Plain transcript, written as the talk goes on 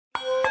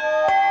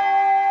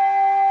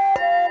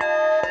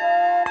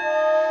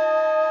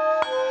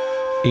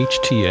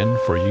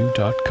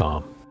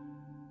HTN4U.com.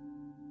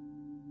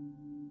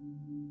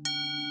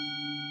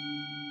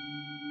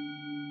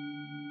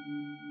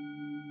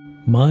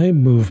 My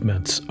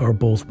movements are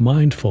both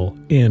mindful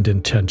and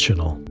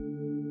intentional.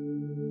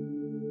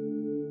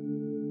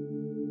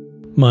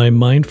 My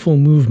mindful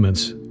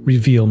movements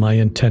reveal my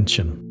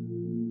intention.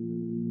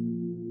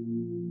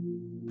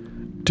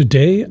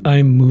 Today,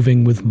 I'm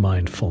moving with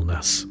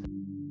mindfulness.